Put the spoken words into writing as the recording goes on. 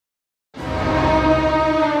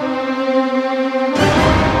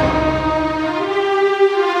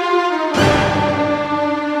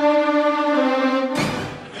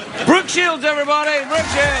everybody. Brooke.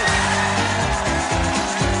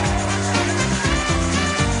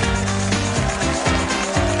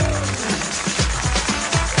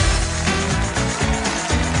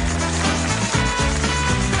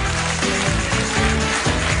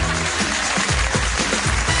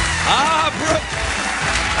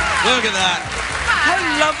 Look at that. How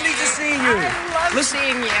lovely to see you. I love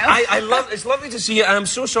seeing you. I love. It's lovely to see you. And I'm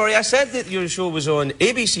so sorry. I said that your show was on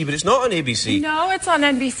ABC, but it's not on ABC. No, it's on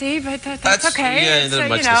NBC, but that's okay. Yeah, it's, they're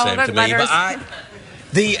much the same to me. But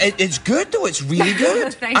it's good though. It's really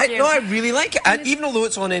good. Thank you. No, I really like it. And even though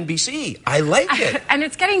it's on NBC, I like it. And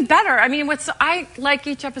it's getting better. I mean, I like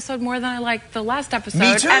each episode more than I like the last episode.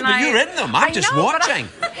 Me too. And but you're in them. I'm just watching.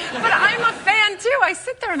 But I'm a fan too. I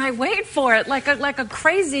sit there and I wait for it like a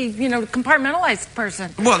crazy, compartmentalized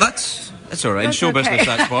person. Well, that's all right. In show business,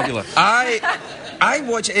 that's popular. I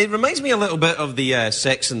watch it. It reminds me a little bit of the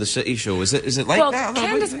Sex and the City show. Is it like that? Well,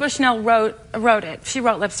 Candace Bushnell wrote it. She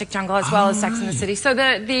wrote Lipstick Jungle as well as Sex and the City. So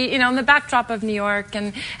in the backdrop of New York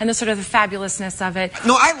and the sort of the fabulousness of it.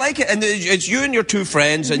 No, I like it. And it's you and your two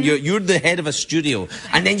friends, and you're the head of a studio,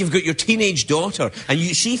 and then you've got your teenage daughter, and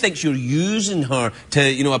she thinks you're using her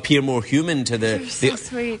to appear more human to the. You're so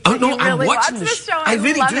sweet. Oh no, you really I'm watching watch this show. I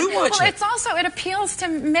really do watch it. it. Well, it appeals to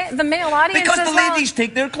the male audience because as the well. ladies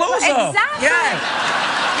take their clothes off. Exactly. Yeah.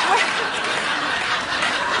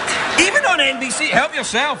 Even on NBC, help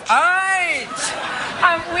yourself.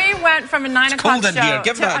 We went from a 9 o'clock show. Cold in here.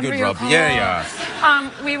 Give that a good rub. Yeah,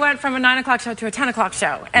 yeah. We went from a 9 o'clock show to a 10 o'clock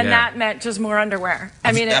show, and that meant just more underwear.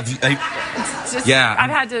 I mean, it's just, I've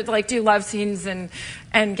had to do love scenes and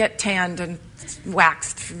get tanned and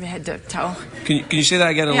waxed from head to toe. Can you say that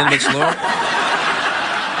again a little bit slower?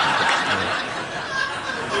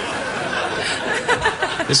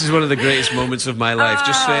 This is one of the greatest moments of my life.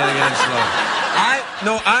 Just say it again slow.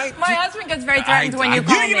 My husband gets very threatened when you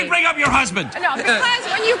call me. You didn't even bring up your husband. No, because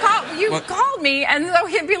when you called me, and so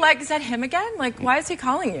he'd be like, "Is that him again? Like, why is he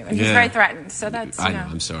calling you?" And he's very threatened. So that's. I know.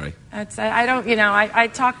 I'm sorry. That's. I don't.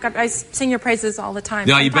 I sing your praises all the time.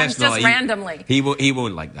 No, you best not. Just randomly. He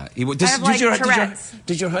won't like that. He won't.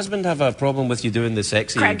 Did your husband have a problem with you doing the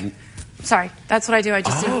sexy? Craig. Sorry, that's what I do. I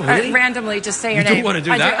just really? Randomly just say your name. You don't want to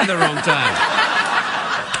do that at the wrong time.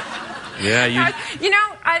 Yeah,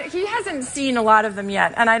 he hasn't seen a lot of them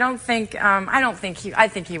yet, and I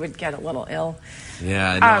think he would get a little ill.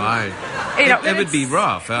 Yeah, I know. It would be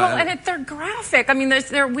rough. Well, and they're graphic. I mean,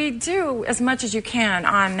 we do as much as you can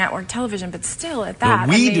on network television, but still at that.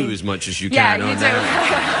 No, we do as much as you can on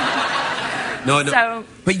that. No. So,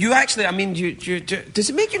 but you actually, I mean, does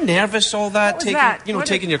it make you nervous all that?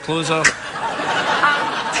 Taking your clothes off?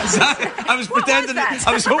 I was pretending.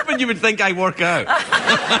 I was hoping you would think I work out.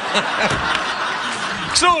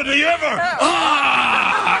 So, do you ever?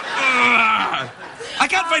 I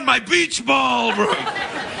can't find my beach ball, bro.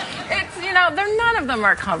 None of them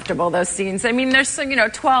are comfortable, those scenes. I mean, there's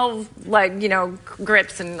 12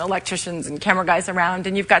 grips and electricians and camera guys around,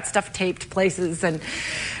 and you've got stuff taped places, and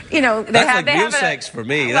that's real sex for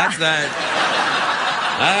me. That's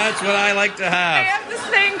what I like to have. They have this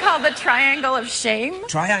thing called the Triangle of Shame.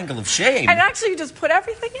 Triangle of Shame? And actually, you just put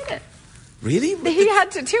everything in it. Really? He had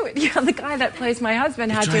to do it. The guy that plays my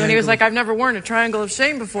husband had to, and he was like, "I've never worn a triangle of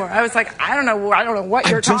shame before." I was like, "I don't know what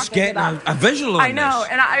you're talking about." I'm just getting a visual on this. I know,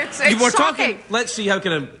 and it's you were shocking. Talking. Let's see how a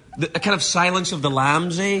kind of Silence of the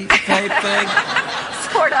Lambsy type thing.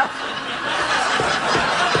 Sort of.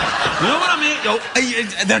 You know what I mean?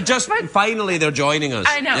 They're just finally they're joining us.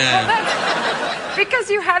 I know. Yeah. Well, because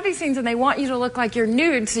you have these scenes and they want you to look like you're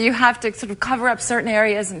nude, so you have to sort of cover up certain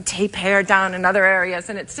areas and tape hair down in other areas,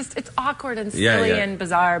 and it's awkward and silly and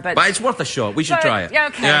bizarre. But it's worth a shot. We should try it. Yeah,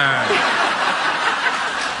 okay. Yeah.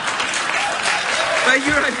 But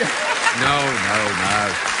No.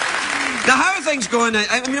 Now, how are things going?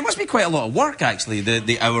 I mean, it must be quite a lot of work, actually,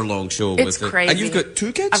 the hour-long show. It's crazy. And you've got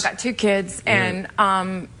 2 kids? I've got 2 kids, and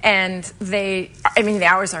the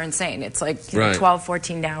hours are insane. It's like 12,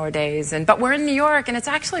 14-hour days. But we're in New York, and it's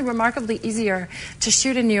actually remarkably easier to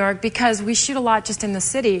shoot in New York because we shoot a lot just in the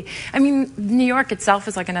city. I mean, New York itself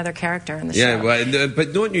is like another character in the show. Yeah, well,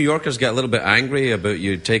 but don't New Yorkers get a little bit angry about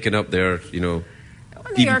you taking up their,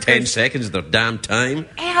 even 10 seconds of their damn time?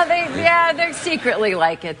 Yeah, they secretly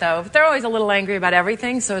like it, though. They're always a little angry about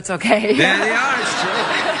everything, so it's okay. Yeah, they are. It's true.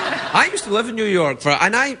 I used to live in New York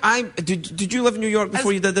did you live in New York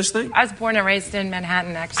before you did this thing? I was born and raised in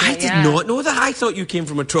Manhattan, actually. I did not know that. I thought you came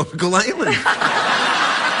from a tropical island. I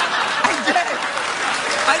did.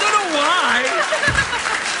 I don't know why.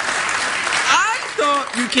 I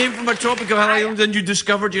thought you came from a tropical island and you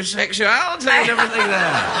discovered your sexuality and everything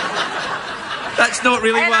there. That's not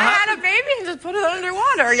really and what I happened. had a baby and just put it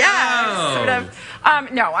underwater. Yeah, Oh. sort of.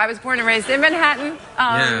 No, I was born and raised in Manhattan,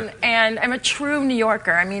 and I'm a true New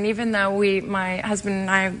Yorker. I mean, even though my husband and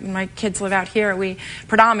I, my kids live out here, we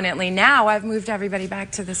predominantly now I've moved everybody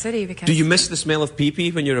back to the city because. Do you miss the smell of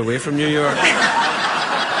pee-pee when you're away from New York?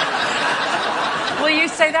 Will you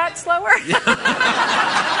say that slower?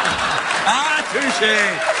 Ah, touche.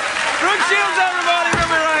 Brooke Shields, everybody. We'll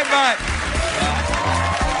be right back.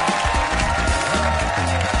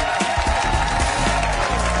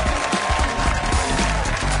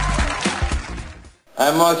 I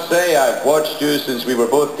must say, I've watched you since we were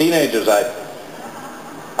both teenagers.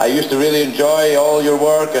 I used to really enjoy all your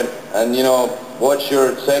work and you know, watch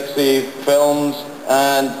your sexy films,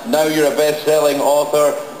 and now you're a best-selling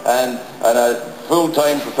author and a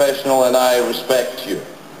full-time professional, and I respect you.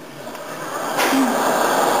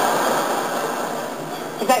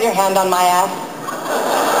 Is that your hand on my ass?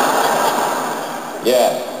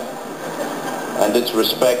 Yeah. And it's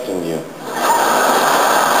respecting you.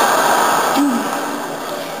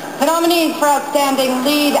 The nominees for Outstanding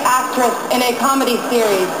Lead Actress in a Comedy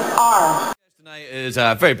Series are... Tonight is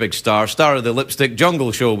a very big star of the Lipstick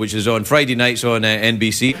Jungle Show, which is on Friday nights on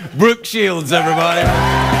NBC. Brooke Shields, everybody.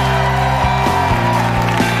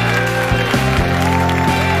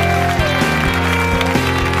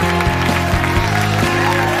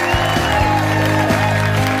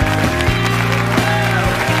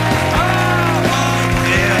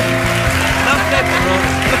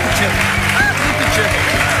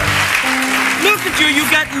 You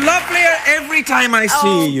get lovelier every time I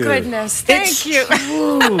see you. Oh, goodness. Thank you.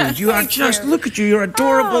 True. You are just, look at you. You're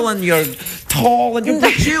adorable and you're tall and you're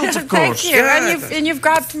Brooke Shields, of course. Thank you. Yeah. And you've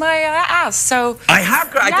grabbed my ass, so... I have.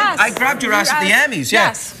 Yes. I grabbed your ass at the Emmys, yeah.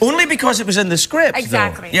 Yes. Only because it was in the script,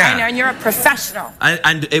 Exactly. though. Yeah. I know, and you're a professional.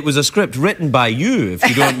 And it was a script written by you, if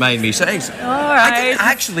you don't mind me saying so. All right.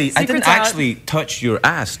 I didn't actually touch your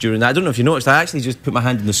ass during that. I don't know if you noticed. I actually just put my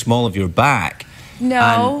hand in the small of your back.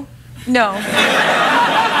 No. No.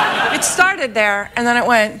 It started there, and then it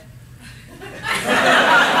went...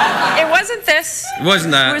 It wasn't this. It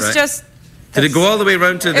wasn't that, It was right? just... Did it go all the way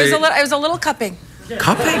around to the... It was a little cupping.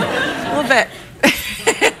 Cupping? A little bit.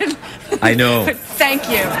 I know. Thank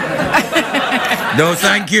you. No,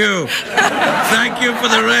 thank you. Thank you for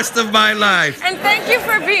the rest of my life. And thank you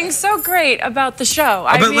for being so great about the show.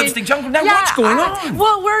 About Lipstick Jungle? Now, what's going on?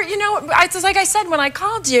 Well, it's like I said when I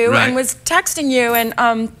called you and was texting you,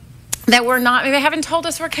 and that we're not, they haven't told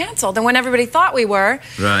us we're canceled. And when everybody thought we were,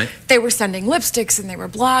 they were sending lipsticks and they were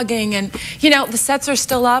blogging, and the sets are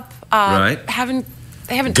still up. They haven't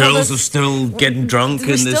told us. Girls are still getting drunk We're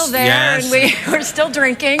in this. still there, yes. and we're still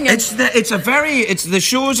drinking. And The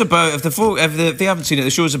show's about, if they haven't seen it, the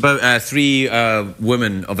show's about three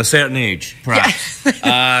women of a certain age, perhaps.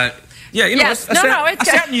 Yeah, a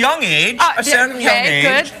certain young age. A certain young age.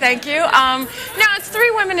 Good, thank you. No, it's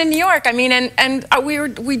three women in New York. I mean, and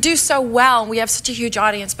we do so well. We have such a huge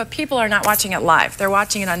audience, but people are not watching it live. They're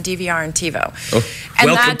watching it on DVR and TiVo. Oh,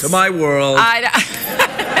 and welcome to my world.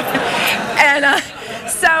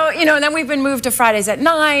 So, and then we've been moved to Fridays at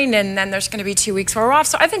 9, and then there's going to be 2 weeks where we're off.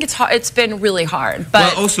 So I think it's been really hard.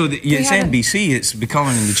 But well, also, it's NBC. It's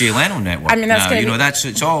becoming the Jayleno network. I mean, that's now.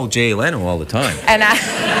 It's all Jayleno all the time. And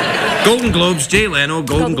Golden Globes, Jayleno.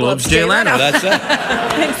 Golden Globes, Jayleno. That's it.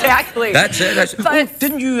 Exactly. That's it. But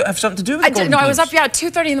didn't you have something to do with the Golden No, Globes? I was up, at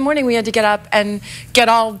 2:30 in the morning. We had to get up and get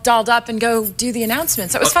all dolled up and go do the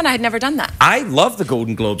announcements. It was fun. I had never done that. I love the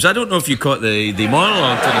Golden Globes. I don't know if you caught the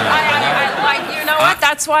monologue today. You know what?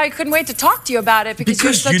 That's why I couldn't wait to talk to you about it, because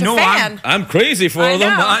you're such a fan. I'm crazy for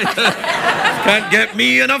them. Can't get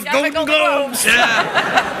me enough Golden Globes.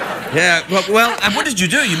 Yeah. Well, and what did you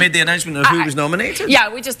do? You made the announcement of who was nominated? Yeah,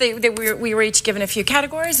 we were each given a few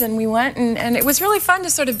categories, and we went, and it was really fun to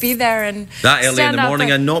sort of be there and that early in the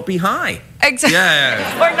morning and not be high. Exactly.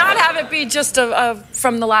 Yeah. Or not have it be just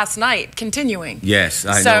from the last night continuing. Yes,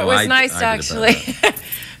 I know. So it was nice to actually.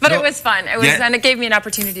 But it was fun. It was, and it gave me an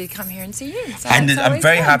opportunity to come here and see you. So and I'm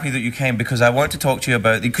very happy that you came, because I want to talk to you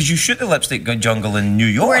about because you shoot the Lipstick Jungle in New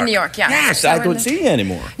York. We're in New York, yeah. Yes, so I don't see you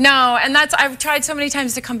anymore. No, and I've tried so many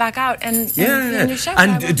times to come back out and be in your show.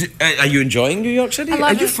 And are you enjoying New York City?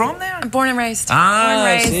 Are you from there? I'm born and raised. Ah,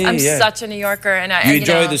 I see, I'm such a New Yorker, and you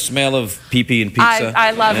enjoy the smell of pee-pee and pizza. I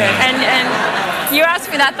love it, and You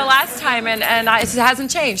asked me that the last time, and it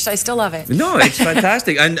hasn't changed. I still love it. No, it's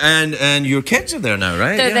fantastic. And your kids are there now,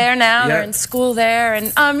 right? They're there now. They're in school there, and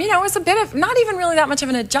you know, it was a bit of not even really that much of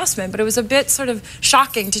an adjustment, but it was a bit sort of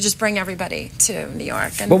shocking to just bring everybody to New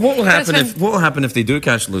York. And, but what will happen if they do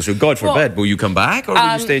cancel the show? God forbid, will you come back or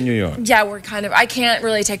will you stay in New York? Yeah, we're kind of. I can't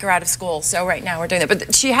really take her out of school, so right now we're doing that.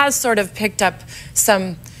 But she has sort of picked up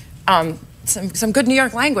some good New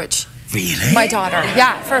York language. Really? My daughter,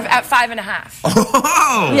 yeah, at 5.5.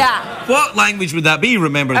 Oh! Yeah. What language would that be?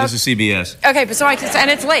 Remember, this is CBS. Okay, but so I can,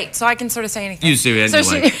 and it's late, so I can sort of say anything. You say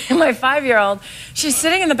anyway. So my 5-year-old, she's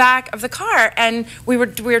sitting in the back of the car, and we were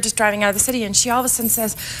just driving out of the city, and she all of a sudden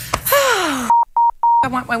says, "Oh, I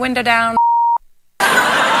want my window down." At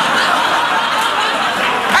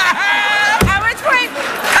which point,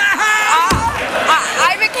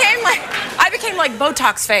 I became like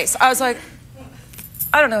Botox face. I was like,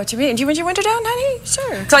 I don't know what you mean. Do you want your window down, honey?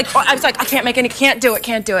 Sure. It's like, I was like, can't do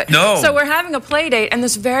it. No. So we're having a play date, and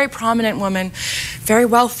this very prominent woman, very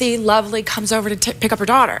wealthy, lovely, comes over to pick up her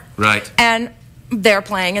daughter. Right. And they're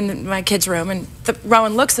playing in my kid's room, and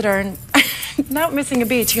Rowan looks at her, and not missing a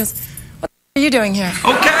beat, she goes, "What are you doing here?"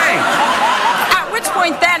 Okay. At which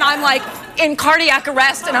point then I'm like in cardiac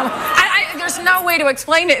arrest, and there's no way to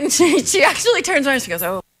explain it, and she actually turns around and she goes,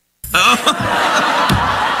 "Oh."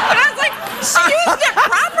 She used it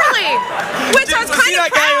properly, which I was kind of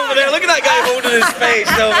proud. Over there. Look at that guy holding his face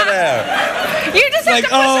over there. You just have to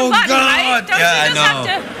push a button, right? Don't you just have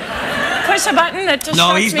to push a button that just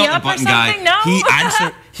shuts me up or something? No,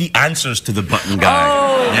 he answers to the button guy.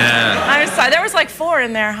 Oh, yeah. I'm sorry. There was like 4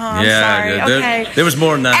 in there, huh? I'm sorry. Okay. There was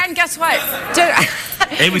more than that. And guess what?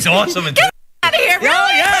 It was awesome. Get out of here!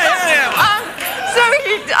 Really? Yeah.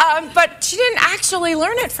 But she didn't actually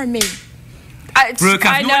learn it from me. Brooke,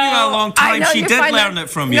 I've known you a long time. She did learn it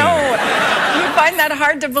from you. No, you find that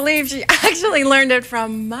hard to believe. She actually learned it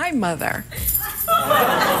from my mother.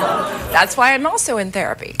 That's why I'm also in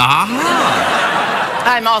therapy.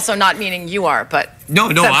 I'm also not meaning you are, but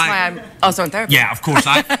that's why I'm also in therapy. Yeah, of course.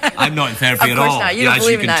 I'm not in therapy at all. Of course not. You don't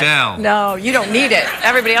believe in that. As you can tell. No, you don't need it.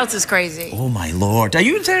 Everybody else is crazy. Oh, my Lord. Are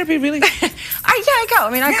you in therapy, really? Yeah, I go. I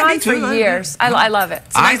mean, I've gone for years. I love it.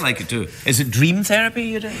 I like it, too. Is it dream therapy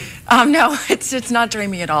you do? No, it's not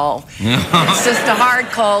dreamy at all. It's just a hard,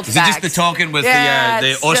 cold fact. Is it just the talking with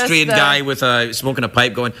the Austrian guy with smoking a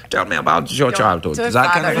pipe going, "Tell me about your childhood"? Is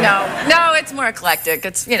that kind of thing? No, it's more eclectic.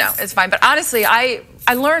 It's, it's fine. But honestly, I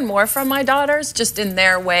learn more from my daughters just in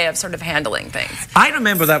their way of sort of handling things. I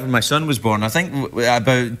remember that when my son was born. I think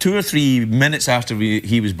about 2 or 3 minutes after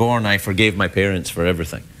he was born, I forgave my parents for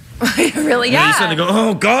everything. Really? Yeah. You suddenly go,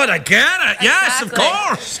 "Oh God, I get it. Exactly. Yes, of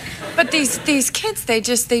course." But these kids, they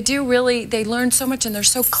learn so much, and they're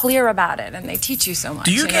so clear about it, and they teach you so much.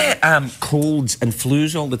 Do you get colds and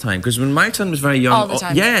flus all the time? Because when my son was very young, all the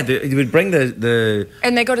time. Yeah, they would bring the.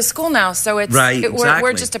 And they go to school now, so it's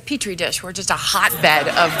we're just a petri dish. We're just a hotbed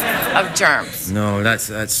of germs. No,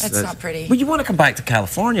 that's not pretty. Well, you want to come back to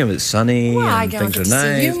California? It's sunny and things are nice.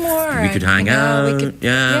 See you more. We could hang out.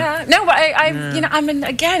 Yeah. No, but I mean,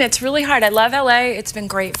 again, it's really hard. I love LA. It's been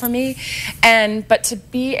great for me, but to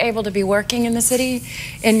be able to be working in the city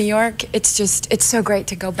in New York, it's so great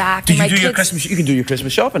to go back. Did you do your Christmas? You can do your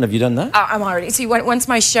Christmas shopping. Have you done that? I'm already. See, once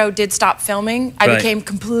my show did stop filming, I became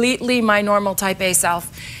completely my normal type A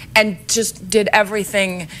self, and just did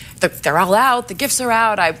everything. They're all out. The gifts are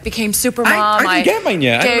out. I became super mom. I didn't get mine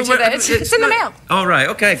yet. It's in the mail. Oh, right.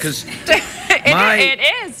 Okay, because it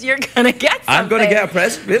is. You're gonna get something. I'm gonna get a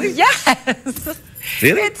present. Really? Yes.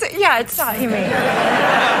 Really? It's not, you mean,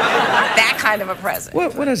 that kind of a present.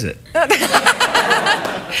 What is it?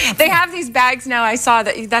 They have these bags now, I saw,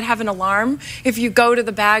 that have an alarm. If you go to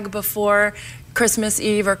the bag before Christmas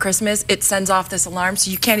Eve or Christmas, it sends off this alarm,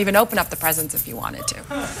 so you can't even open up the presents if you wanted to.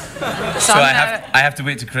 So I have to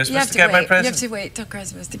wait till Christmas to get my present? You have to wait till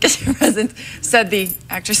Christmas to get your present, said the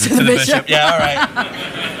actress to the bishop. Yeah, all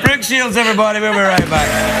right. Brooke Shields, everybody. We'll be right back.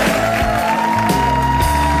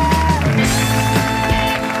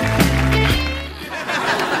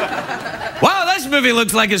 Wow, this movie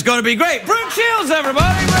looks like it's going to be great. Brooke Shields,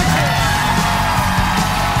 everybody.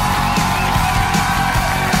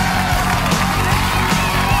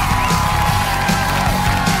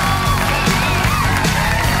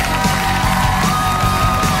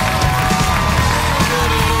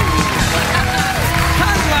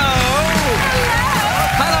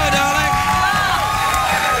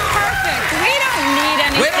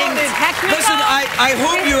 I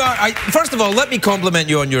hope you are. First of all, let me compliment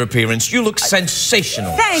you on your appearance. You look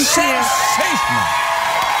sensational. Thank you. Sensational.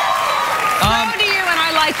 Proud of you, and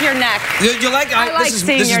I like your neck. You like? I like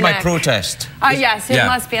seeing this your is my neck. protest. Yes, it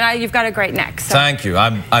must be. And you've got a great neck. So. Thank you.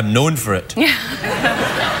 I'm known for it.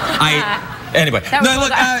 Anyway, no,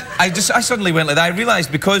 look, I suddenly went like that. I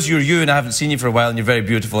realised because you're you and I haven't seen you for a while and you're very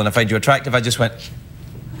beautiful and I find you attractive, I just went...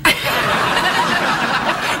 We've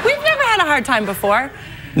never had a hard time before.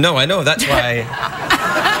 No, I know, that's why...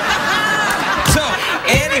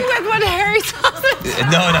 Even with what hairy sausage?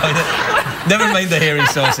 No, never mind the hairy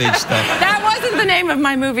sausage stuff. That wasn't the name of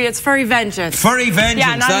my movie, it's Furry Vengeance. Furry Vengeance,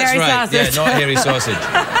 yeah, not that's hairy right. Sausage. Yeah, not hairy sausage.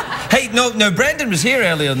 Hey, no, Brendan was here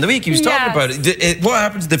earlier in the week. He was talking about it. What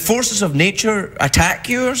happens? The forces of nature attack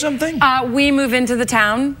you or something? We move into the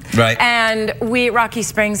town. Right. And Rocky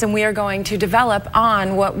Springs, and we are going to develop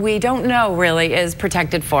on what we don't know really is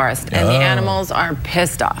protected forest. And the animals are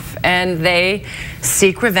pissed off. And they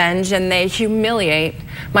seek revenge and they humiliate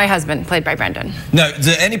my husband, played by Brendan. Now, at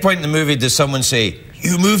any point in the movie, does someone say,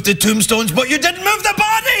 "You moved the tombstones, but you didn't move the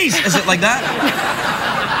bodies"? Is it like that?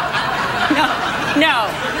 No,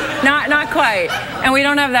 not quite. And we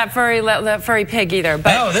don't have that furry pig either.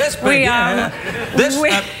 But this pig,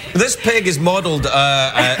 this pig is modelled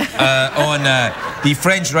on the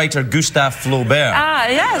French writer Gustave Flaubert. Ah,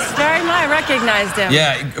 yes, very much. I recognized him.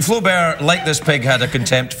 Yeah, Flaubert, like this pig, had a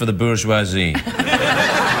contempt for the bourgeoisie.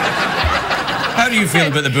 How do you feel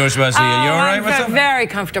about the bourgeoisie? Are you all right with them? Very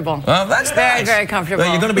comfortable. Well, that's nice. Very comfortable.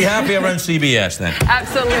 Well, you're going to be happy around CBS then.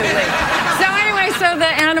 Absolutely. So anyway, so the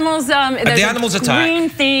animals... the animals attack. Green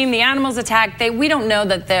theme, the animals attack. We don't know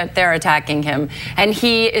that they're attacking him. And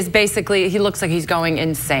he is basically... He looks like he's going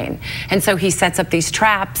insane. And so he sets up these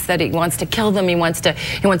traps that he wants to kill them. He wants to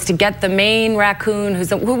get the main raccoon,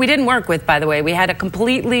 who we didn't work with, by the way. We had a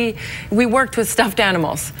completely... We worked with stuffed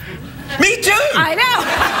animals. Me too! I know!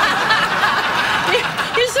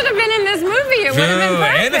 You should have been in this movie. It would have been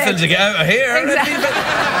perfect. Anything to get out of here. Exactly.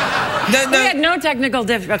 We had no technical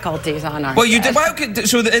difficulties on our... Well, you did...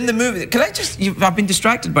 So in the movie... Can I just... I've been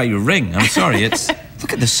distracted by your ring. I'm sorry. It's...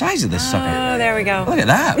 Look at the size of this sucker. Oh, there we go. Look at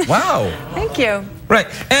that. Wow. Thank you. Right.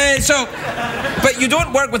 But you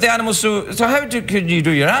don't work with the animals, so how could you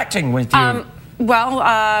do your acting with your... Well,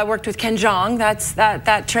 I worked with Ken Jeong.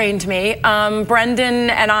 That trained me. Brendan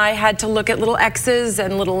and I had to look at little X's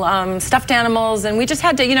and little stuffed animals, and we just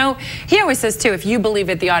had to, you know, he always says too, if you believe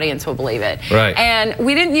it, the audience will believe it. Right. And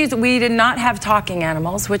we did not have talking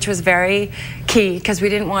animals, which was very key because we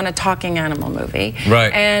didn't want a talking animal movie.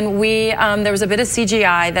 Right. And there was a bit of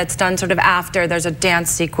CGI that's done sort of after. There's a dance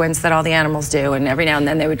sequence that all the animals do, and every now and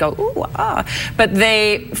then they would go ooh ah. But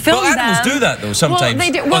they filmed them. Well, animals do that though sometimes.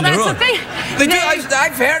 Well, they do. Well, that's the thing.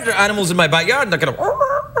 I've heard animals in my backyard and they're kind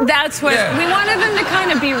of... That's what... We wanted them to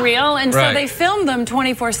kind of be real, and so they filmed them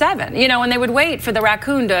 24/7, you know, and they would wait for the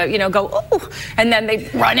raccoon to, you know, go, ooh, and then they'd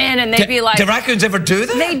run in and they'd be like... Do raccoons ever do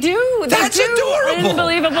that? They do. That's adorable.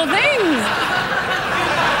 Unbelievable things.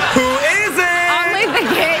 Who is it? Only the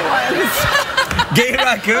gay ones. Gay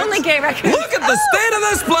raccoons? Only gay raccoons. Look at the state of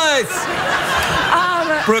this place.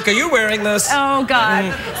 Brooke, are you wearing this? Oh,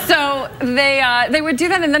 God. So they would do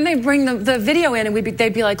that, and then they'd bring the video in, and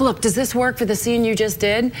they'd be like, look, does this work for the scene you just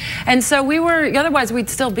did? And so otherwise we'd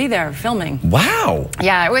still be there filming. Wow.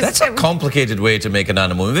 Yeah, That's a complicated way to make an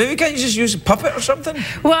animal movie. Maybe can't you just use a puppet or something?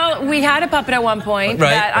 Well, we had a puppet at one point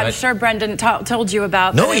that I'm sure Brendan told you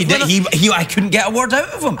about. No, he did. I couldn't get a word out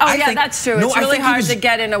of him. Oh, yeah, that's true. It's really hard to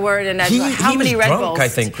get in a word. And how many Red Bulls? I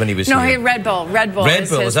think, when he was here. No, he had Red Bull. Red Bull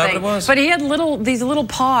is that thing. what it was? But he had these little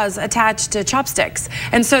paws attached to chopsticks.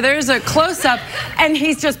 And so there's a close-up, and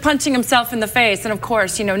he's just punching himself in the face. And of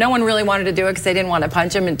course, you know, no one really wanted to do it because they didn't want to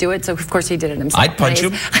punch him and do it. So of course he did it himself. I'd punch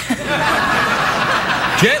him.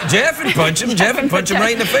 Jeff would punch him. Jeff would punch him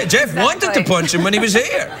right in the face. Jeff wanted to punch him when he was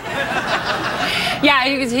here. Yeah,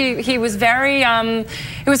 he was very...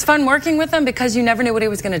 it was fun working with him because you never knew what he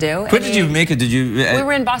was going to do. Where did you make it? Did you... we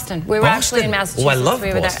were in Boston. We were actually in Massachusetts. Oh, I love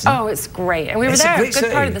Boston. Oh, it's great. And we were there a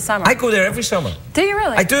good part of the summer. I go there every summer. Do you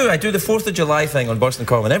really? I do. I do the 4th of July thing on Boston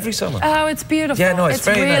Common every summer. Oh, it's beautiful. Yeah, no, it's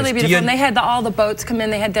very nice. It's really beautiful. And they had all the boats come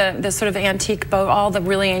in. They had the sort of antique boat, all the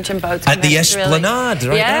really ancient boats come in. At the Esplanade,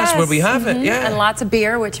 right? Yes. That's where we have it, yeah. And lots of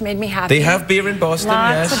beer, which made me happy. They have beer in Boston,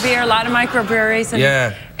 Lots of beer, a lot of microbreweries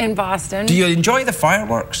in Boston. Do you enjoy the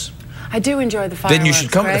fireworks? I do enjoy the fireworks. Then you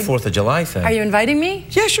should come to the 4th of July thing. Are you inviting me?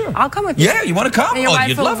 Yeah, sure. I'll come with you. Yeah, you want to come? And your wife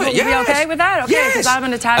you'd love it. Will be okay with that? Okay, because I'm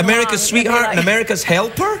going to tag America's sweetheart and America's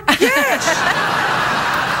helper? Yes.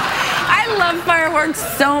 I love fireworks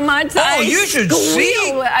so much. Oh, you should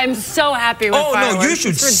see. I'm so happy with fireworks. Oh, no, you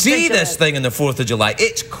should see this thing on the 4th of July.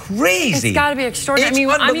 It's crazy. It's got to be extraordinary. I mean,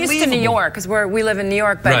 I'm used to New York because we live in New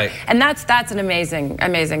York, but and that's an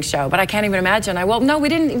amazing show. But I can't even imagine. No,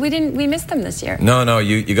 we missed them this year. No,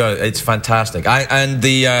 you got it. It's fantastic.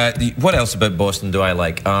 What else about Boston do I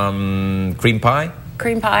like? Cream pie.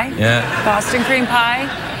 Cream pie? Yeah. Boston cream pie.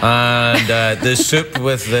 And the soup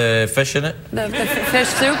with the fish in it. The fish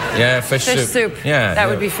soup? Yeah, fish soup. Fish soup. Yeah. That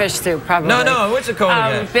would be fish soup, probably. No, what's it called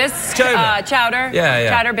again? Bisque. Chowder. Chowder. Yeah.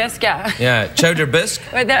 Chowder bisque, yeah. Yeah, chowder bisque.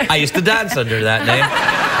 I used to dance under that name.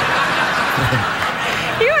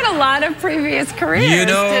 You had a lot of previous careers, You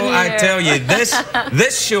know, didn't you? I tell you,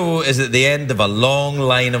 this show is at the end of a long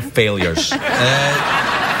line of failures.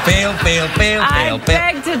 Fail. I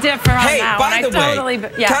beg to differ on that one. Hey, by the way,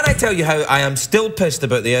 can I tell you how I am still pissed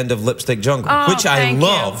about the end of Lipstick Jungle, which I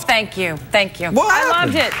loved. Thank you. What happened? I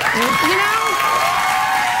loved it. You know,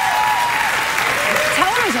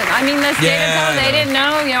 television. I mean, this they didn't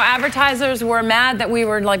know. You know, advertisers were mad that we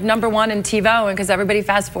were like #1 in TiVo, and because everybody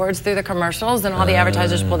fast forwards through the commercials, and all the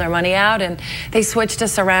advertisers pull their money out, and they switched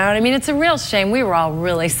us around. I mean, it's a real shame. We were all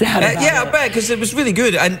really sad about it. Yeah, I bet, because it was really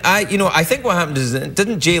good. And I think what happened is,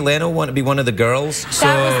 didn't Jayleno want to be one of the girls?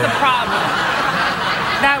 That was the problem.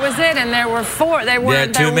 That was it, and there were 4. There were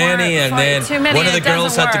too many, and then one of the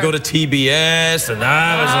girls had to go to TBS, and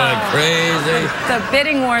that was like crazy. The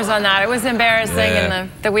bidding wars on that, it was embarrassing,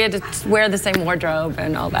 and that we had to wear the same wardrobe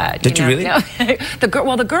and all that. Did you really? No. The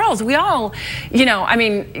girls, we all, you know, I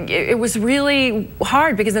mean, it was really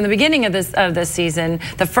hard because in the beginning of this season,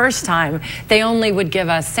 the first time, they only would give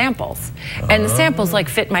us samples, and the samples like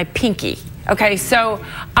fit my pinky. Okay, so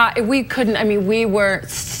we couldn't, I mean, we were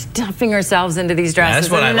stuffing ourselves into these dresses.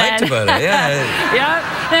 That's what I liked about it, yeah. Yeah,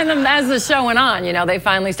 and then as the show went on, you know, they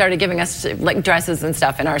finally started giving us like dresses and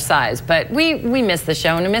stuff in our size. But we missed the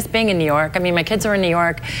show, and we missed being in New York. I mean, my kids are in New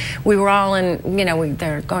York. We were all in, you know,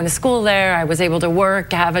 they're going to school there. I was able to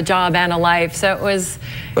work, have a job and a life. So it was,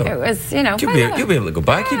 you know. You'll be able to go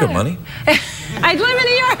back, you got money. I live in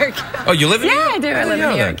New York. Oh, you live in New York? Yeah, I do. I live in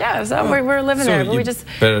New York. Yeah, so we're living there. But we just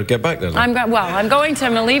better get back there. I'm going to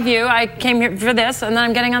leave you. I came here for this, and then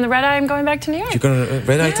I'm getting on the red eye. I'm going back to New York. You're going to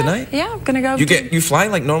red eye tonight? Yeah, I'm going to go. You fly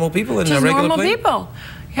like normal people in a regular plane? Normal people.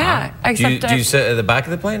 Yeah. Except do you sit at the back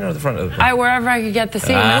of the plane or the front of the plane? Wherever I could get the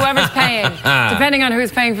seat. Whoever's paying. Depending on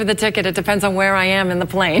who's paying for the ticket, it depends on where I am in the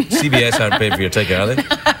plane. CBS aren't paying for your ticket, are they?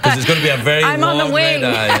 Because it's going to be a very long on the wing. red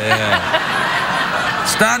eye. Yeah.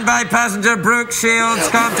 Stand by, passenger Brooke Shields.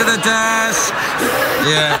 Come to the desk.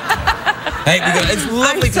 Yeah. Hey, it's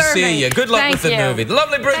lovely to see you. Good luck with the movie.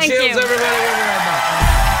 Lovely Brooke Shields, everybody.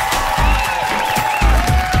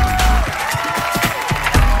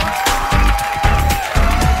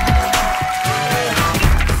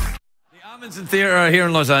 Theatre here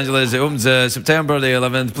in Los Angeles. It opens September the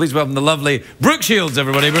 11th. Please welcome the lovely Brooke Shields,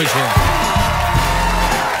 everybody. Brooke Shields.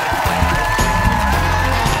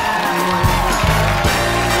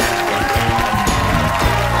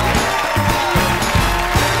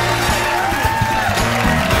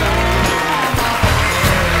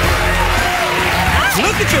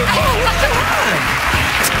 Look at you. Oh, look at her.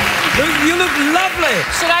 You look lovely.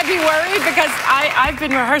 Should I be worried? Because I've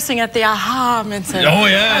been rehearsing at the Amundsen. Oh,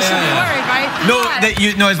 yeah. I should be worried, right?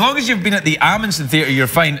 No, as long as you've been at the Amundsen Theatre, you're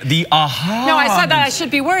fine. The AHA. No, I said that I should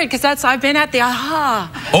be worried because I've been at the AHA.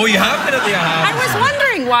 Oh, you have been at the AHA. I was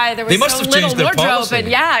wondering why there was so little wardrobe, but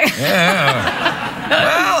yeah.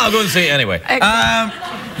 Well, I'll go and see it anyway.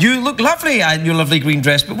 You look lovely in your lovely green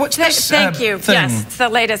dress, but what's this Thank you. thing? Yes, it's the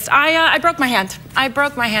latest. I broke my hand. I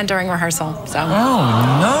broke my hand during rehearsal. So. Oh,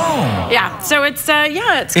 no. Yeah, so it's,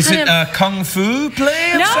 it's Is kind it a kung fu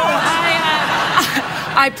play? No,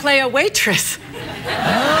 I play a waitress.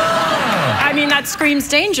 I mean, that screams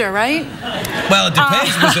danger, right? Well, it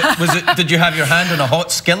depends. Did you have your hand on a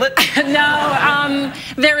hot skillet? No,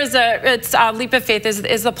 there is it's Leap of Faith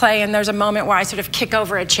is the play, and there's a moment where I sort of kick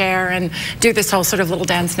over a chair and do this whole sort of little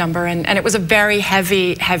dance number, and it was a very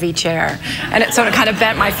heavy chair, and it sort of kind of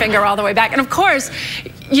bent my finger all the way back. And of course,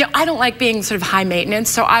 you know, I don't like being sort of high maintenance,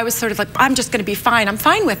 so I was sort of like, I'm just going to be fine. I'm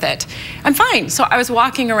fine with it. I'm fine. So I was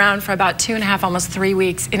walking around for about 2.5, almost 3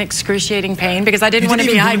 weeks in excruciating pain because I didn't want to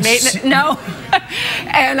be high maintenance. No.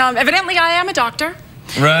 And evidently I am a doctor.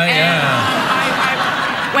 Right, and,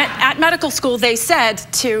 I went at medical school, they said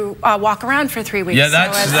to walk around for 3 weeks. Yeah,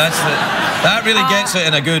 that really gets it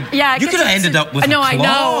in a good... Yeah, you could have ended up with a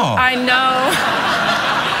claw. I know.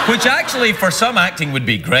 Which actually, for some acting, would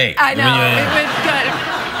be great. I know, it was good.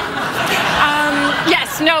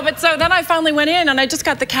 Yes, No, but so then I finally went in, and I just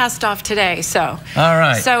got the cast off today. So. All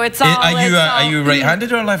right. So it's all. Are you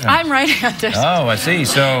right-handed or left-handed? I'm right-handed. Oh, I see.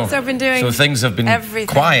 So I've been doing. So things have been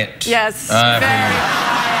quiet. Yes. Very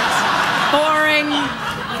quiet. Boring.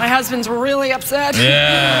 My husband's really upset.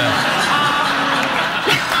 Yeah.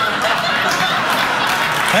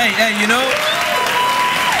 Hey, you know.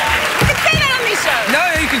 You can say that on these shows. No,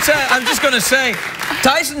 you can say. I'm just going to say,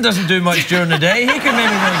 Tyson doesn't do much during the day. He can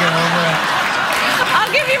maybe get over it.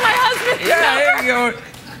 I'll give you my husband's Yeah, number. there you go.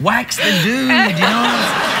 Wax the dude, you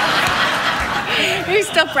know. He's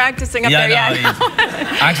still practicing up there.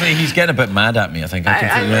 Actually, he's getting a bit mad at me, I think.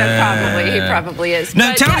 He probably is.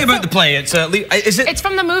 Now, tell me about the play. Is it? It's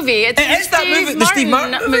from the movie. It's that movie, the Steve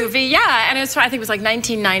Martin movie? Yeah, and I think it was like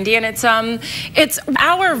 1990, and it's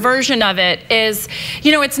our version of it is,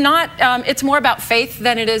 you know, it's not. It's more about faith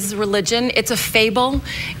than it is religion. It's a fable.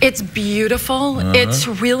 It's beautiful. It's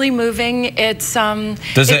really moving.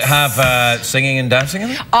 Does it have singing and dancing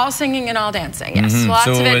in it? All singing and all dancing. Yes, lots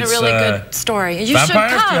of it and a really good story. You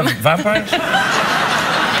vampires? should come. Do you have vampires?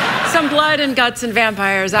 Some blood and guts and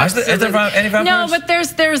vampires. Is there any vampires? No, but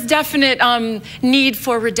there's definite need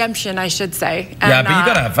for redemption, I should say. And, yeah, but you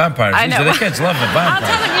gotta have vampires. I know. The kids love the vampires. I'll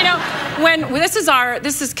tell them, you know, when this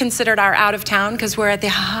is considered our out of town because we're at the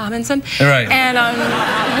Hamilton. Right. And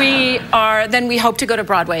we hope to go to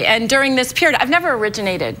Broadway. And during this period, I've never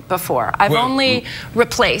originated before. I've only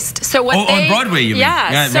replaced. So what on Broadway, you mean?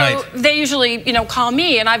 Yeah. So right. they usually, you know, call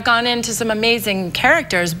me, and I've gone into some amazing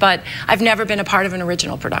characters, but I've never been a part of an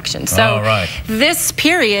original production. So this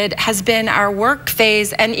period has been our work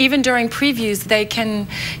phase, and even during previews, they can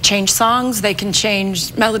change songs, they can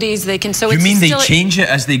change melodies, they can. So you mean they change it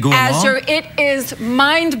as they go along? It is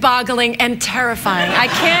mind-boggling and terrifying. I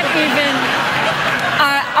can't even.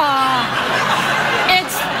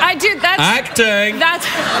 That's acting. That's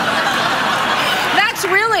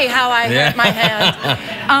really how I hurt my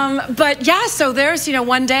hand. But yeah, so there's, you know,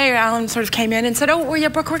 one day Alan sort of came in and said, "Oh, well, yeah,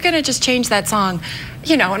 Brooke, we're going to just change that song."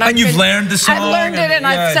 You know, and you've learned the song. I've learned it, and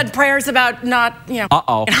I've said prayers about not, you know.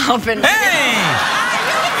 Helping. Hey! You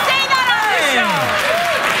can say that on the show.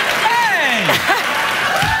 Hey!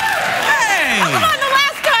 Hey! Come on, the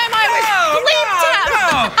last time I was bleeped out.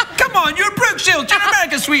 No, come on, you're Brooke Shields. You're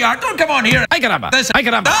America's sweetheart. Don't come on here. I can have this. I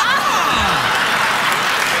can have I'm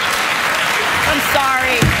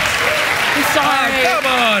sorry. I'm sorry. Come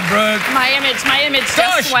on, Brooke. My image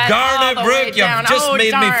just went all the way Brooke, down. You've just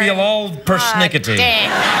made me feel all persnickety. Dang.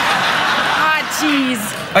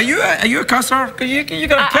 Jeez. Are you a cusser? You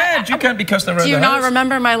got a kid. You can't be cussing around the house. Do you not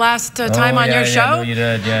remember my last time on your show? No, you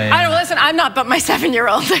did. Yeah. I don't listen. I'm not, but my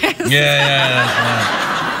 7-year-old is.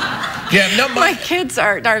 Yeah, no, my kids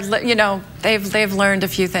are, you know, they've learned a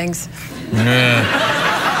few things. Yeah.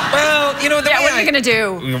 Well, you know, what are you going to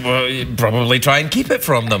do? Well, probably try and keep it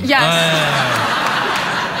from them. Yes.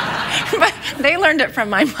 But they learned it from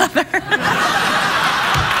my mother.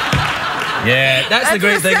 Yeah, that's the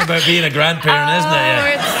great thing about being a grandparent, isn't it? Oh,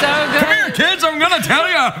 it's so good. Come here, kids, I'm going to tell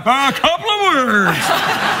you a couple of words.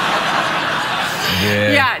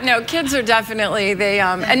 Yeah, no, kids are definitely,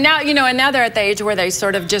 and now, you know, and now they're at the age where they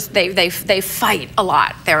sort of just, they fight a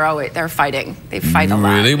lot. They're fighting. They fight a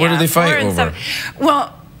lot. Really? What do they fight over?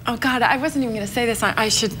 Well, oh God, I wasn't even going to say this. I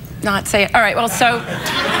should not say it. All right, well, so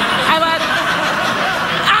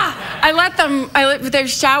I let them, they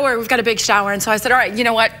shower, we've got a big shower, and so I said, all right, you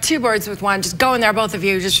know what, 2 birds with one, just go in there, both of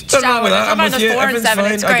you, just shower. I'm with you, 4 and 7,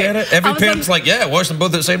 fine. it's great. I get it. Every parent's like, yeah, wash them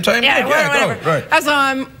both at the same time. Yeah, whatever. Go. Right. So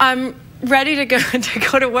I'm ready to go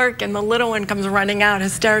to work, and the little one comes running out,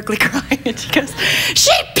 hysterically crying, and she goes,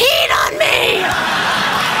 "She peed on me!"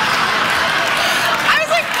 I was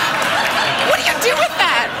like, what do you do with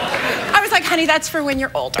that? I was like, honey, that's for when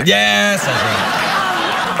you're older. Yes, that's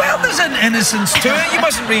right. Well, there's an innocence to it. You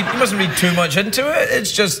mustn't read too much into it.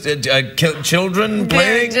 It's just children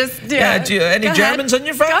playing. Any Germans in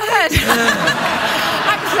your family? Go ahead.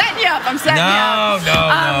 I'm setting you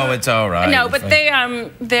up. No, it's all right. No, but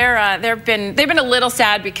they've been a little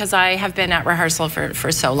sad because I have been at rehearsal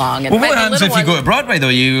for so long. And well, what happens if you go to Broadway though?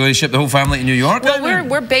 You ship the whole family to New York? Well,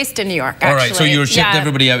 we're based in New York. Actually. All right, so you shipped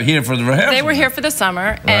everybody out here for the rehearsal. They were here for the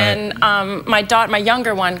summer, and my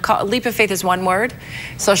younger one, Leap of Faith is one word,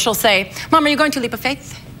 so she'll say, "Mom, are you going to Leap of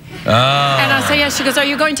Faith?" And I'll say, yes. She goes, "Are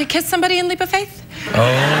you going to kiss somebody in Leap of Faith?" And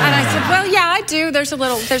I said, "Well, yeah, I do. There's a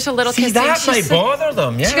little kissing." That might bother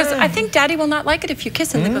them. Yeah. She goes, "I think Daddy will not like it if you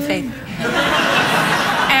kiss in Leap of Faith."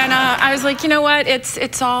 And I was like, you know what?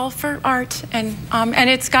 It's all for art, and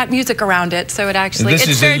it's got music around it, so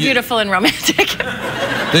it's very beautiful and romantic.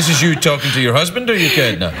 This is you talking to your husband or your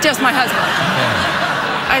kid? No. Just my husband.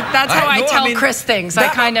 Yeah. That's how I tell Chris things.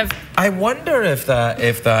 I wonder if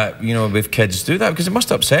that, you know, with kids do that, because it must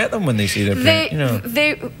upset them when they see their parents, you know.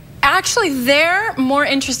 They're more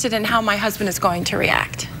interested in how my husband is going to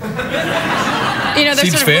react. You know,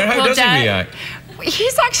 seems fair. How does he react?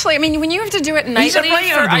 He's actually, I mean, when you have to do it nightly he's a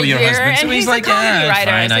writer, for a year, husband, so and he's like, a comedy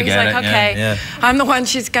writer, fine, so he's like, okay, yeah. I'm the one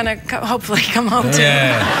she's gonna hopefully come home to.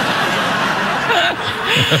 Yeah.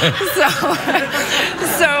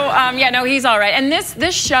 Yeah, no, he's all right. And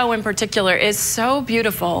this show in particular is so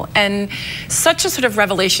beautiful and such a sort of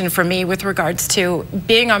revelation for me with regards to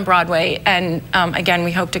being on Broadway. And again,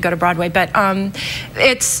 we hope to go to Broadway, but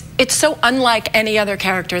it's so unlike any other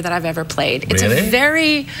character that I've ever played. It's really? a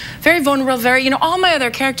very, very vulnerable, very, you know, all my other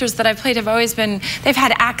characters that I've played have always been, they've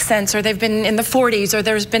had accents, or they've been in the 40s, or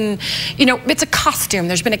there's been, you know, it's a costume.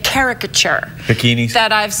 There's been a caricature. Bikinis.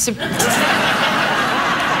 That I've...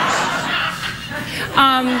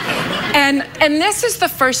 And this is the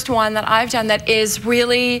first one that I've done that is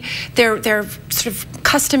really, they're sort of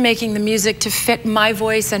custom making the music to fit my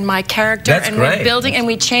voice and my character. That's and great. We're building and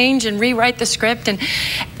we change and rewrite the script.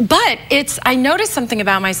 But I noticed something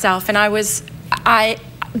about myself, and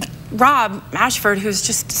Rob Ashford, who's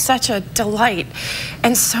just such a delight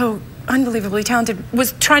and so unbelievably talented,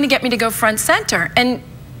 was trying to get me to go front center. And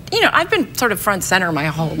you know, I've been sort of front center my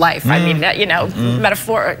whole life. I mean, you know,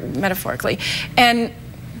 metaphorically. And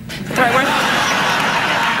the right word?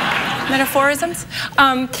 Metaphorisms.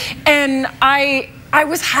 And I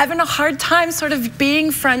was having a hard time sort of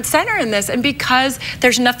being front center in this, and because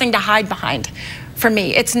there's nothing to hide behind. For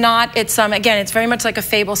me, it's again, it's very much like a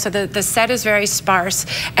fable. So the set is very sparse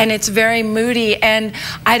and it's very moody, and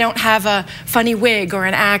I don't have a funny wig or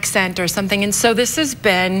an accent or something. And so this has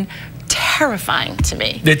been terrifying to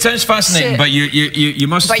me. It sounds fascinating, but you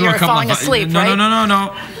must throw a couple falling asleep, right?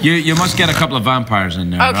 No. You must get a couple of vampires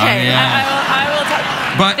in there. Okay, right? Yeah. I will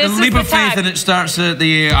but a leap of faith, and it starts at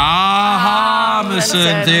the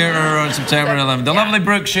Musin Theatre on September 11th. The lovely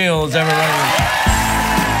Brooke Shields, everybody.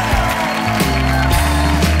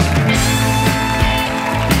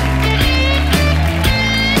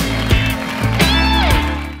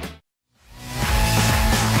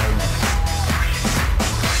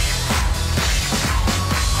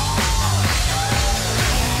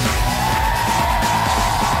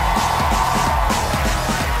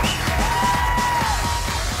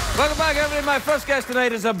 Welcome back, everybody. My first guest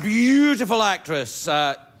tonight is a beautiful actress.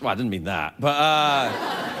 Well, I didn't mean that, but,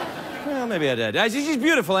 well, maybe I did. She's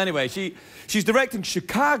beautiful anyway. She's directing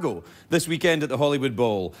Chicago this weekend at the Hollywood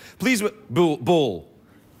Bowl. Please, Bowl.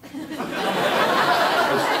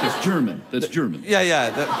 That's German. That's German.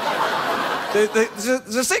 Yeah.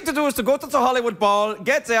 The thing to do is to go to the Hollywood Bowl,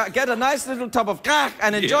 get there, get a nice little tub of kach,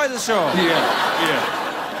 and enjoy the show.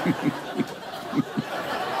 Yeah.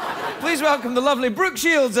 Please welcome the lovely Brooke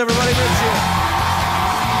Shields, everybody. Brooke Shields.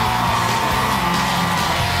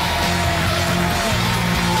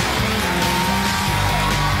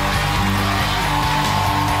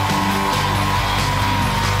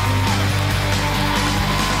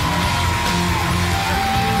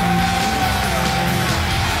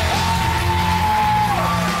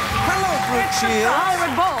 Hello, Brooke Shields.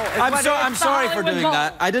 Hollywood Bowl. I'm sorry for doing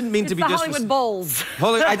that. I didn't mean to be disrespectful. Hollywood Bowls.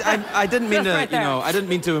 I didn't mean to, Right you know, I didn't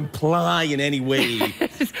mean to imply in any way.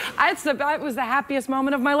 That was the happiest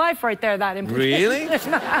moment of my life right there, that Really?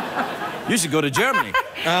 You should go to Germany.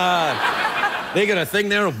 They got a thing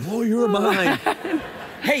there of blow your mind.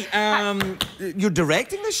 Hey, you're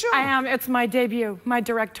directing this show? I am. It's my debut, my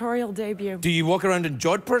directorial debut. Do you walk around in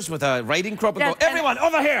jodhpurs with a riding crop and go, everyone,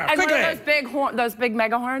 over here, and quickly? And those big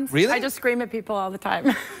mega horns. Really? I just scream at people all the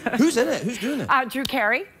time. Who's in it? Who's doing it? Drew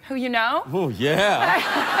Carey, who you know. Oh, yeah.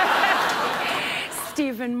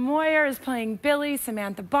 Stephen Moyer is playing Billy,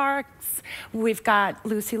 Samantha Barks. We've got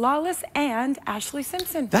Lucy Lawless and Ashley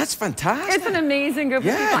Simpson. That's fantastic. It's an amazing group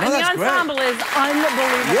of people. No, And the that's ensemble is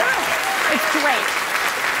unbelievable. Yeah. It's great.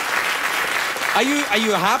 Are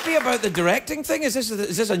you happy about the directing thing? Is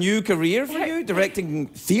this a new career for you, directing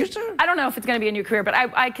theater? I don't know if it's going to be a new career, but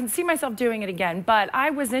I can see myself doing it again. But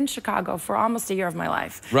I was in Chicago for almost a year of my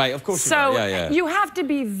life. Right, of course. So you have to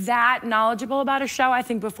be that knowledgeable about a show, I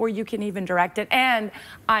think, before you can even direct it. And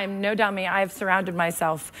I'm no dummy. I've surrounded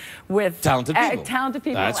myself with talented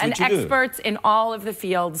people, and experts in all of the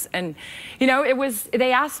fields. And you know,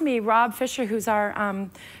 they asked me, Rob Fisher, who's our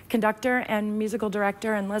conductor and musical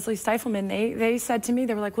director, and Leslie Stifelman, they said to me,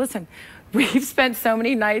 they were like, listen, we've spent so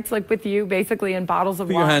many nights like with you basically in bottles of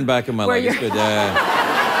wine. Put your hand back in my leg, it's good. This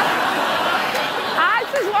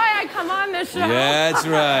is why I come on this show. Yeah, that's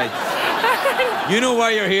right. You know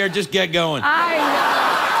why you're here, just get going. I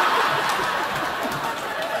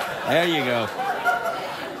know. There you go.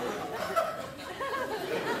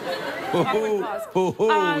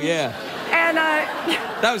 Yeah. And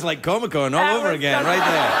that was like Comic-Con all over again, right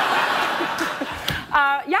there.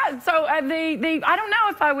 Yeah, so I don't know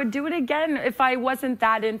if I would do it again if I wasn't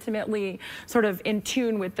that intimately sort of in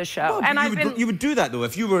tune with the show. Well, and you would do that though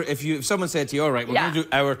if someone said to you, all right, we're going to do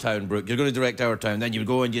Our Town, Brooke, you're going to direct Our Town, then you'd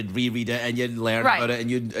go and you'd reread it and you'd learn about it and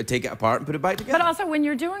you'd take it apart and put it back together. But also when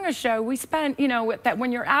you're doing a show, we spend, you know, that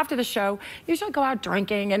when you're after the show, you should go out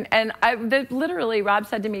drinking and literally Rob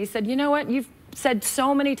said to me, he said, you know what, you've said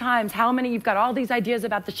so many times you've got all these ideas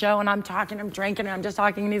about the show, and I'm drinking, and I'm just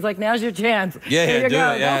talking, and he's like, now's your chance. Yeah, Here you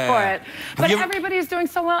go, go for it. But everybody's doing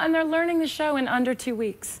so well, and they're learning the show in under 2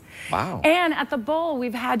 weeks. Wow. And at the Bowl,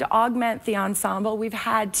 we've had to augment the ensemble. We've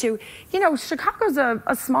had to, you know, Chicago's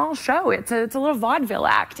a small show. It's a little vaudeville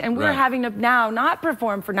act, and we're having to now not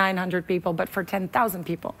perform for 900 people, but for 10,000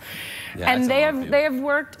 people. Yeah, and they have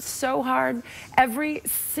worked so hard. Every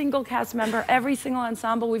single cast member, every single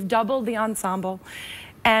ensemble, we've doubled the ensemble.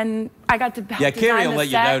 And I got to help Kerry will let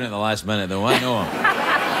you down at the last minute, though. I know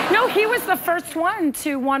him. No, he was the first one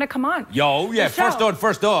to want to come on. First on,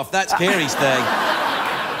 first off. That's Kerry's thing.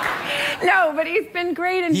 No, but he's been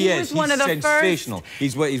great, and he was one of the sensational. first.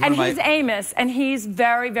 He's Amos, and he's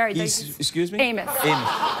very, very. Excuse me? Amos.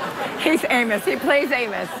 He's Amos. He plays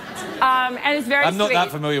Amos, and it's very. I'm not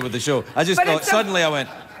that familiar with the show. I just thought suddenly I went,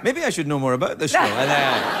 maybe I should know more about this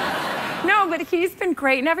show. No, but he's been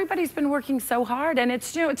great, and everybody's been working so hard, and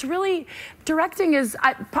it's, you know, it's really, directing is,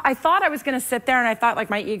 I thought I was going to sit there, and I thought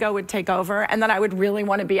like my ego would take over, and then I would really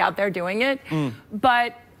want to be out there doing it,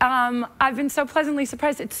 but I've been so pleasantly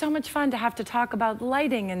surprised. It's so much fun to have to talk about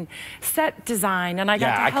lighting and set design, and I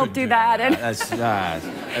got to help do that. And that's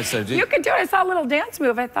so you could do it. I saw a little dance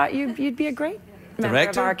move. I thought you'd be a great member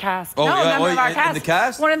of our cast. Oh, no, member of our cast. In the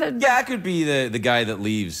cast? One of the. Yeah, I could be the guy that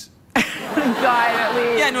leaves. The guy that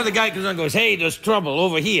leaves. Yeah, no, the guy comes on and goes, hey, there's trouble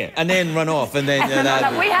over here, and then run off, and then...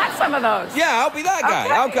 we had some of those. Yeah, I'll be that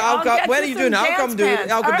guy. Okay, when are you doing it? I'll come do it.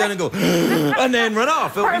 I'll come down and go, and then run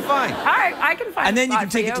off. It'll be fine. All right, I can find And then you can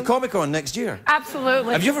take it to Comic-Con next year.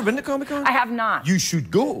 Absolutely. Have you ever been to Comic-Con? I have not. You should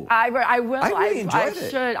go. I will. I really enjoyed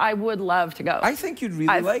it. I would love to go. I think you'd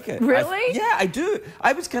really like it. Really? Yeah, I do.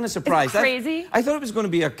 I was kind of surprised. Is it crazy? I thought it was going to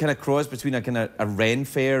be a kind of cross between a kind of a Ren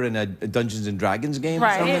Fair and a Dungeons and Dragons game or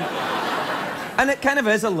something. And it kind of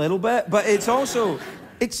is a little bit, but it's also,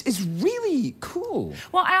 it's really cool.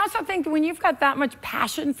 Well, I also think when you've got that much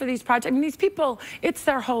passion for these projects, I mean, these people, it's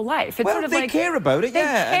their whole life. It's sort of they care about it, They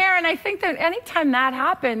care, and I think that anytime that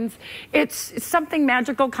happens, it's something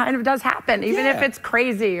magical kind of does happen, even if it's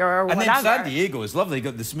crazy or whatever. And then San Diego is lovely. You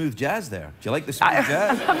got the smooth jazz there. Do you like the smooth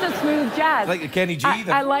jazz? I love the smooth jazz. Like the Kenny G?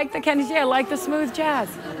 I like the Kenny G. I like the smooth jazz.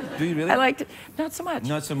 Do you really? I liked it. Not so much.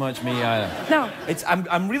 Not so much me either. No.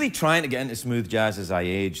 I'm really trying to get into smooth jazz as I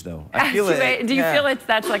age, though. I feel it. Do you feel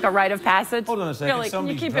that's like a rite of passage? Hold on a second. Really, can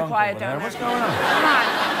you keep it drunk quiet over down there. there? What's going on? Come on.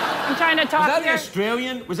 I'm trying to talk Was that here. the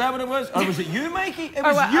Australian? Was that what it was? Or was it you, Mikey? It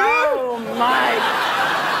was you? Oh, Mike.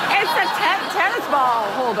 It's a tennis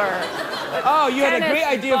ball holder. Oh, you had a great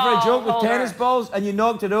idea for a joke with tennis balls and you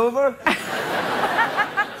knocked it over?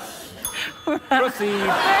 Proceed.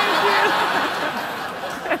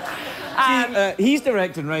 Thank you. He's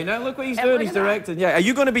directing right now. Look what he's doing. He's directing. Yeah. Are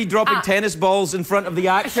you going to be dropping tennis balls in front of the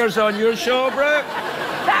actors on your show, Brooke?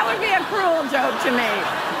 That would be a cruel joke to me.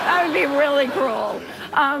 That would be really cruel.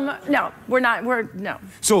 No, we're not. No.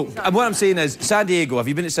 So what I'm saying is, San Diego. Have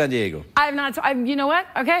you been to San Diego? I've not. You know what?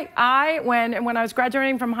 Okay. When I was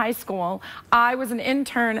graduating from high school, I was an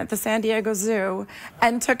intern at the San Diego Zoo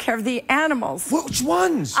and took care of the animals. Which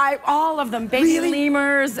ones? All of them. Baby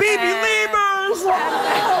lemurs. Baby lemurs.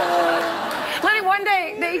 Lenny, one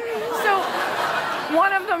day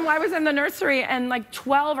one of them, I was in the nursery, and like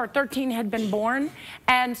 12 or 13 had been born,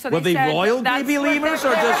 and so were they royal baby lemurs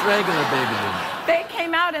or just regular baby lemurs? They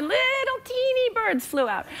came out, and little teeny birds flew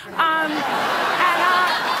out. See,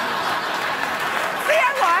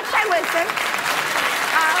 I watched, I listened.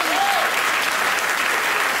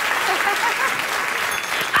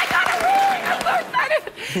 I got it wrong. I'm so excited.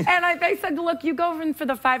 And they said, look, you go in for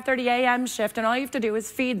the 5:30 a.m. shift, and all you have to do is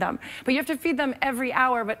feed them. But you have to feed them every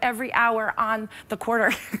hour, but every hour on the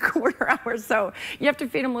quarter hour. So you have to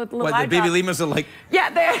feed them with little the baby lemurs are like... Yeah,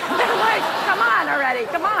 they're like, come on already,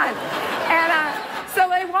 come on. And so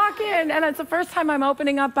they walk in, and it's the first time I'm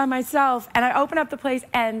opening up by myself, and I open up the place,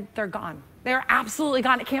 and they're gone. They're absolutely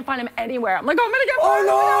gone. I can't find them anywhere. I'm like, oh, I'm gonna get one.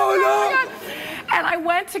 Oh no! And I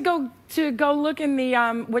went to go look in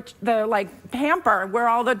the like hamper where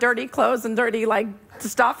all the dirty clothes and dirty like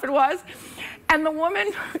stuff it was. And the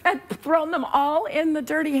woman had thrown them all in the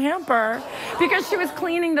dirty hamper because she was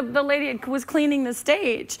cleaning, the lady was cleaning the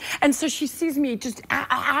stage. And so she sees me just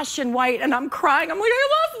ashen white, and I'm crying. I'm like, I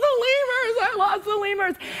lost the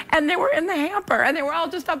lemurs. And they were in the hamper, and they were all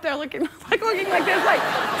just up there looking like this, like,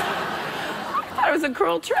 I thought it was a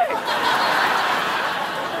cruel trick.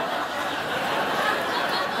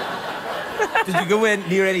 Did you go in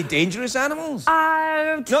near any dangerous animals?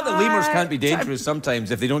 Not that lemurs can't be dangerous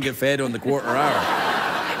sometimes if they don't get fed on the quarter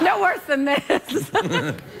hour. No worse than this. Get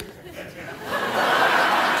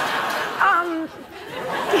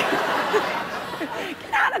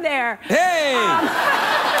out of there. Hey!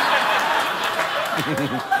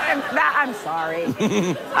 I'm sorry.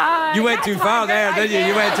 You went too far there, didn't you?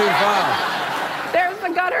 You went too far. There's the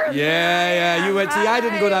gutter. Yeah, you went. See, I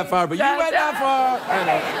didn't go that far, but you went that far. I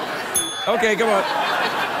know. Okay, come on.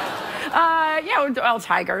 Yeah, well,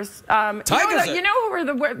 tigers. Tigers? You know who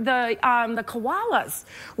were the koalas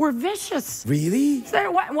were vicious. Really?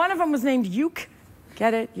 So one of them was named Uke.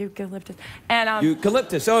 Get it? Eucalyptus. And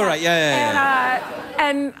eucalyptus. All right. Yeah.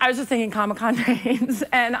 And I was just thinking Comic-Con names.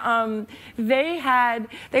 And they had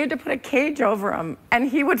to put a cage over him, and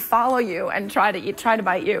he would follow you and try to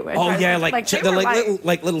bite you. And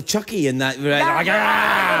like little Chucky in that. Right?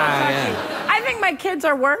 Yeah. I think my kids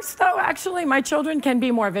are worse, though. Actually, my children can be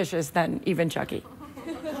more vicious than even Chucky.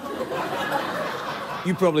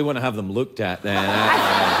 You probably want to have them looked at then.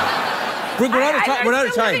 Brooke, we're out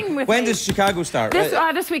of time. When does Chicago start?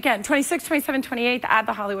 This weekend, 26th, 27th, 28th at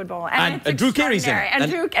the Hollywood Bowl. And Drew Carey's in it. And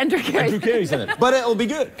Drew Carey's in it. But it'll be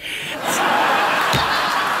good.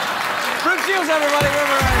 Brooke Shields, everybody. We're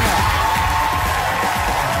right now.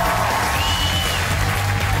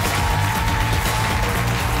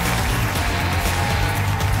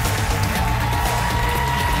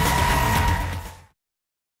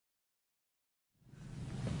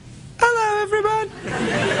 Hello, everyone.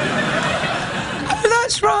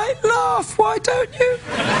 That's right, laugh, why don't you?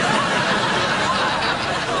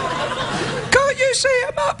 Can't you see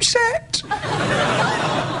I'm upset?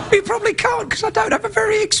 You probably can't, because I don't have a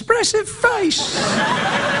very expressive face.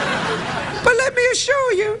 But let me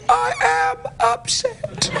assure you, I am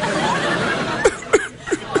upset.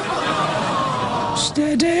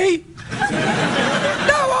 Steady.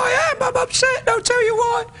 No, I'm upset, I'll tell you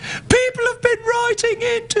why. People have been writing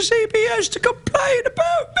in to CBS to complain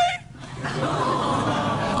about me.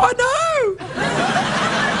 I know.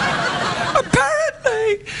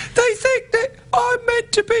 Apparently, they think that I'm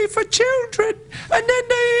meant to be for children, and then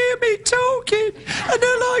they hear me talking, and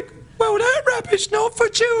they're like, well, that rabbit's not for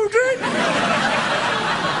children.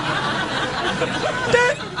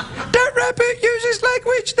 That rabbit uses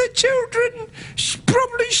language that children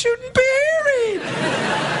probably shouldn't be hearing.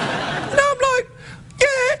 And I'm like,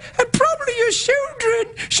 yeah, and probably your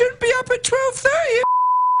children shouldn't be up at 12:30.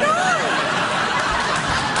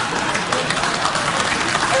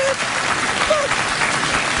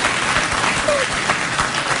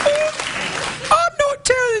 I'm not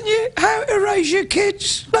telling you how to raise your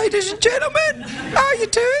kids, ladies and gentlemen. How you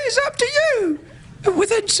do it is up to you,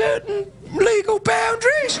 within certain legal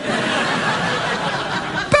boundaries.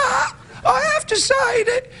 But I have to say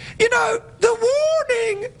that, you know, the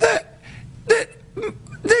warning that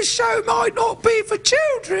this show might not be for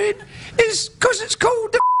children is because it's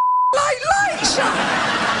called the Late Show.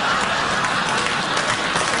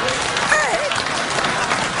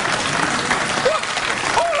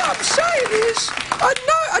 All I'm saying is,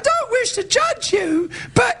 I don't wish to judge you,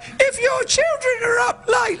 but if your children are up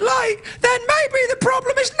late, then maybe the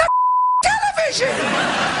problem is no television.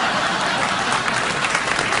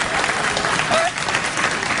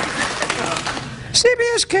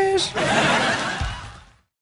 CBS cares.